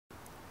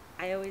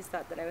I always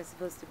thought that I was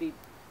supposed to be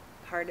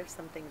part of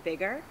something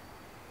bigger,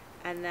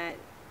 and that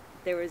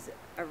there was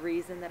a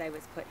reason that I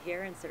was put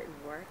here and certain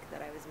work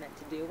that I was meant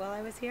to do while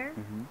I was here.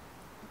 Mm-hmm.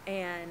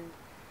 And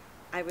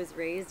I was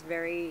raised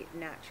very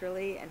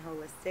naturally and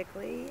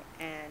holistically,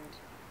 and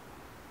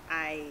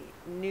I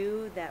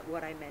knew that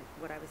what I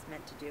was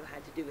meant to do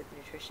had to do with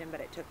nutrition, but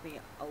it took me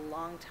a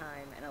long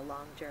time and a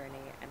long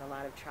journey and a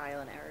lot of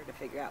trial and error to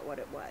figure out what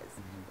it was,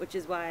 which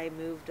is why I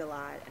moved a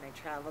lot and I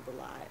traveled a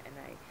lot and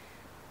I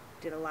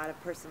did a lot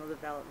of personal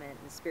development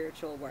and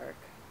spiritual work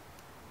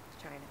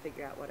trying to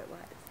figure out what it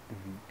was.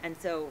 And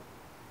so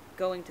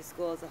going to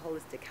school as a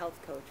holistic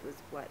health coach was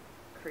what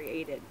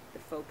created the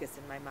focus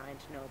in my mind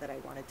to know that I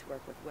wanted to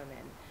work with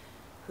women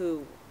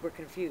who were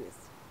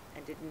confused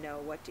and didn't know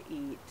what to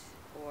eat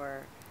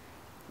or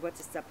what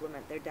to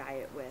supplement their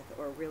diet with,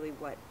 or really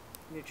what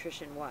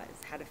nutrition was,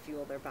 how to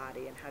fuel their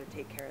body and how to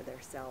take care of their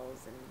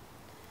cells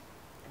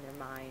and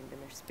their mind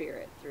and their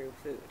spirit through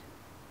food.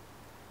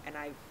 And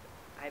I've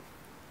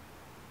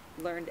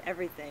learned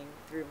everything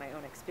through my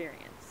own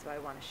experience, so I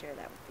want to share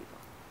that with people.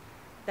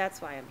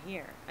 That's why I'm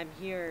here. I'm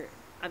here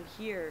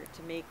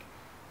to make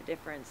a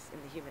difference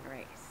in the human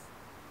race.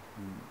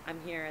 I'm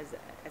here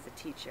as a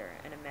teacher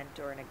and a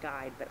mentor and a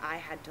guide, but I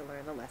had to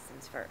learn the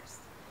lessons first.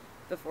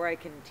 Before I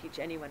can teach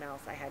anyone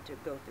else, I had to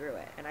go through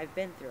it, and I've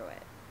been through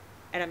it.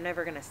 And I'm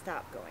never going to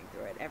stop going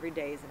through it. Every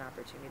day is an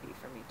opportunity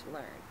for me to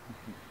learn.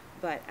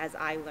 But as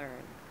I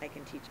learn, I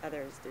can teach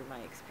others through my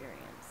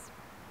experience,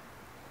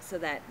 so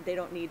that they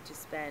don't need to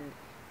spend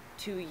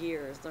 2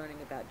 years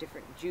learning about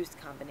different juice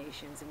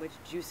combinations and which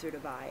juicer to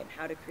buy and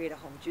how to create a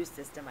home juice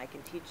system. I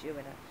can teach you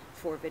in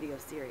a 4-video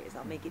series.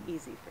 I'll make it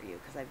easy for you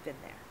because I've been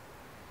there.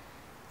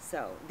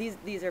 So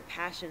these are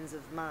passions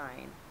of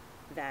mine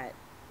that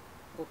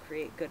will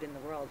create good in the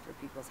world for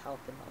people's health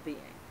and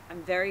well-being.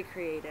 I'm very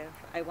creative.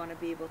 I want to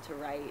be able to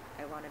write.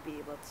 I want to be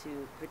able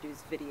to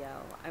produce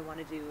video. I want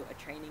to do a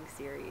training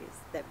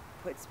series that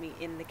puts me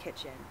in the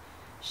kitchen,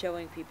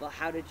 showing people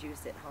how to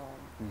juice at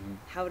home,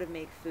 how to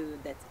make food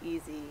that's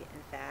easy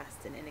and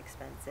fast and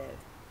inexpensive.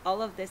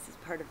 All of this is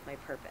part of my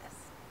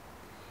purpose.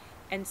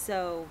 And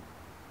so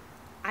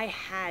I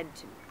had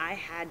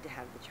to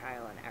have the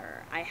trial and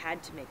error. I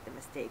had to make the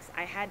mistakes.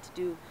 I had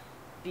to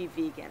be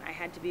vegan. I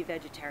had to be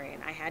vegetarian.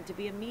 I had to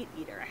be a meat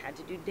eater. I had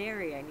to do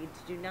dairy. I needed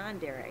to do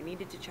non-dairy. I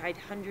needed to try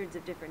hundreds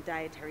of different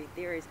dietary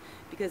theories,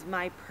 because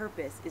my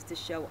purpose is to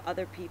show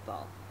other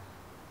people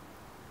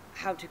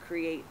how to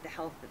create the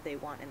health that they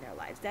want in their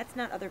lives. That's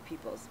not other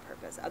people's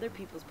purpose. Other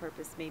people's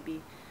purpose may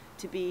be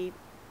to be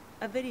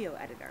a video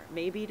editor,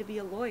 maybe to be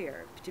a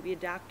lawyer, to be a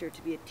doctor,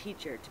 to be a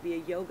teacher, to be a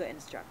yoga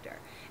instructor.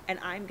 And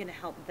I'm going to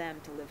help them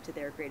to live to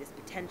their greatest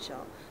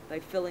potential by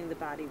filling the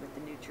body with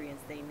the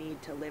nutrients they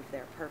need to live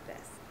their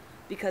purpose.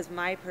 Because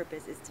my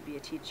purpose is to be a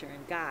teacher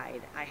and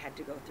guide, I had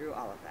to go through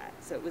all of that.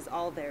 So it was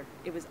all there.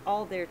 It was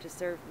all there to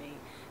serve me,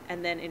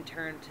 and then in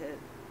turn to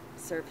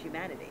serve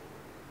humanity,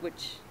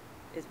 which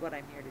is what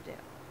I'm here to do.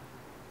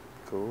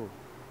 Cool.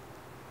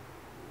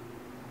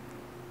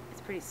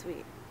 It's pretty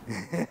sweet.